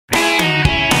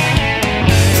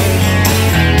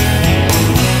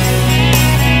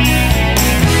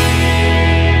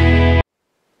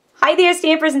there,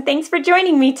 Stampers, and thanks for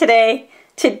joining me today.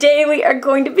 Today we are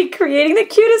going to be creating the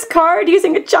cutest card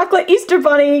using a chocolate Easter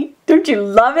bunny. Don't you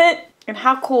love it? And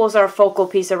how cool is our focal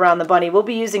piece around the bunny? We'll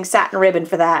be using satin ribbon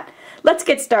for that. Let's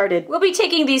get started. We'll be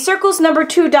taking the Circles number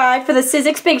 2 die for the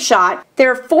Sizzix Big Shot.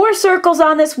 There are 4 circles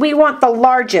on this. We want the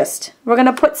largest. We're going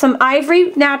to put some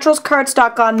Ivory Naturals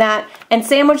cardstock on that and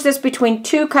sandwich this between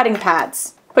 2 cutting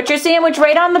pads. Put your sandwich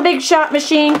right on the Big Shot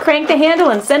machine, crank the handle,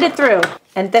 and send it through.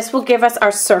 And this will give us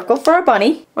our circle for our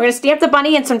bunny. We're going to stamp the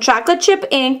bunny in some chocolate chip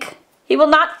ink. He will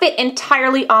not fit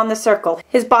entirely on the circle.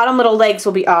 His bottom little legs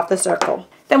will be off the circle.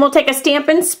 Then we'll take a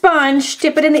Stampin' sponge,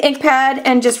 dip it in the ink pad,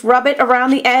 and just rub it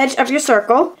around the edge of your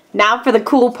circle. Now for the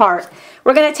cool part.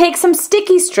 We're going to take some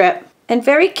sticky strip and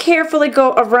very carefully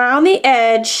go around the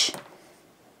edge.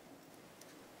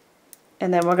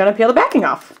 And then we're going to peel the backing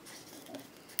off.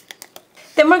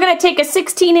 Then we're going to take a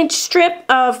 16-inch strip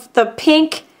of the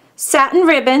pink satin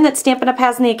ribbon that Stampin' Up!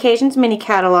 Has in the Occasions mini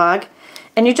catalog.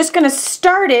 And you're just going to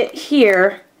start it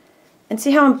here. And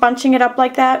see how I'm bunching it up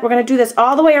like that? We're going to do this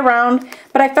all the way around,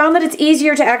 but I found that it's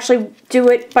easier to actually do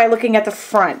it by looking at the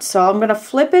front. So I'm going to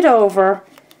flip it over,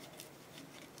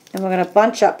 and we're going to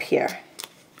bunch up here.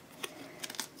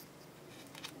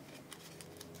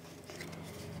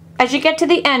 As you get to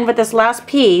the end with this last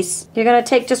piece, you're going to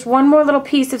take just one more little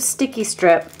piece of sticky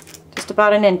strip, just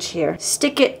about an inch here.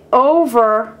 Stick it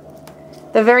over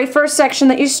the very first section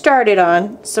that you started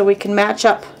on so we can match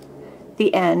up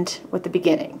the end with the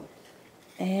beginning.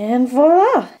 And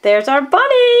voila, there's our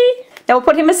bunny. Now we'll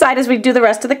put him aside as we do the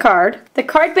rest of the card. The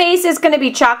card base is going to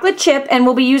be chocolate chip, and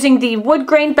we'll be using the wood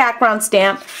grain background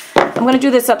stamp. I'm going to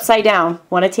do this upside down.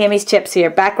 One of Tammy's tips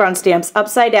here, background stamps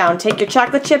upside down. Take your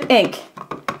chocolate chip ink.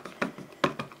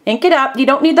 Ink it up. You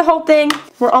don't need the whole thing.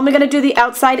 We're only going to do the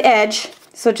outside edge.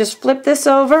 So just flip this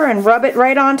over and rub it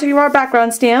right onto your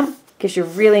background stamp. Gives you a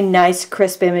really nice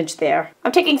crisp image there.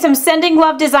 I'm taking some Sending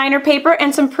Love designer paper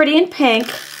and some Pretty in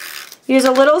Pink. Use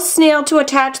a little snail to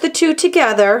attach the two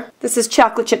together. This is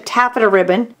chocolate chip taffeta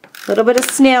ribbon. A little bit of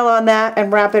snail on that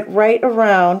and wrap it right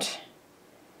around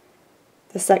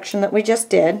the section that we just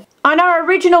did. On our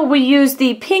original we used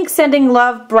the pink Sending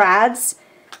Love brads,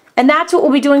 and that's what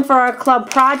we'll be doing for our club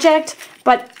project,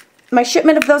 but my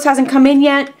shipment of those hasn't come in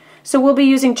yet, so we'll be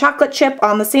using chocolate chip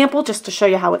on the sample just to show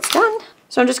you how it's done.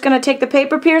 So I'm just going to take the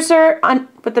paper piercer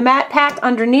with the matte pack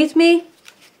underneath me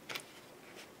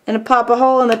and pop a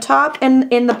hole in the top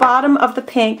and in the bottom of the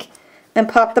pink and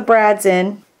pop the brads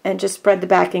in and just spread the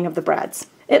backing of the brads.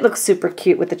 It looks super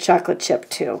cute with the chocolate chip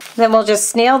too. Then we'll just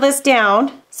snail this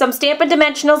down. Some Stampin'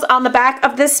 Dimensionals on the back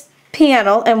of this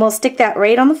panel, and we'll stick that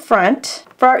right on the front.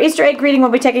 For our Easter egg greeting,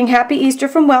 we'll be taking Happy Easter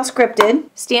from Well Scripted.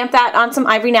 Stamp that on some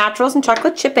Ivory Naturals and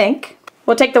chocolate chip ink.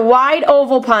 We'll take the wide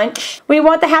oval punch. We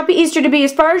want the Happy Easter to be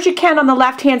as far as you can on the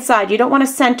left-hand side. You don't want to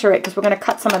center it because we're going to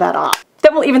cut some of that off.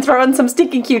 Then we'll even throw in some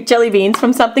stinking cute jelly beans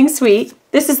from Something Sweet.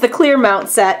 This is the clear mount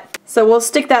set. So we'll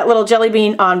stick that little jelly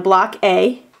bean on block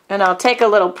A. And I'll take a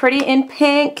little Pretty in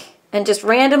Pink and just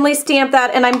randomly stamp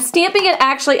that. And I'm stamping it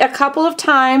actually a couple of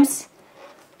times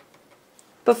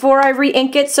before I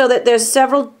re-ink it so that there's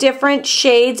several different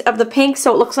shades of the pink.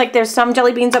 So it looks like there's some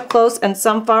jelly beans up close and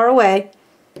some far away.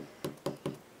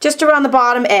 Just around the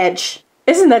bottom edge.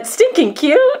 Isn't that stinking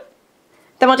cute?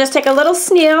 Then we'll just take a little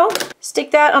snail,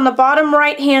 stick that on the bottom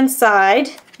right-hand side.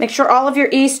 Make sure all of your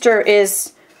Easter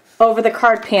is over the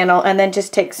card panel, and then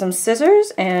just take some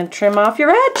scissors and trim off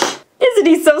your edge. Isn't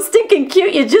he so stinking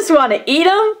cute? You just want to eat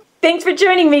him? Thanks for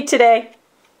joining me today.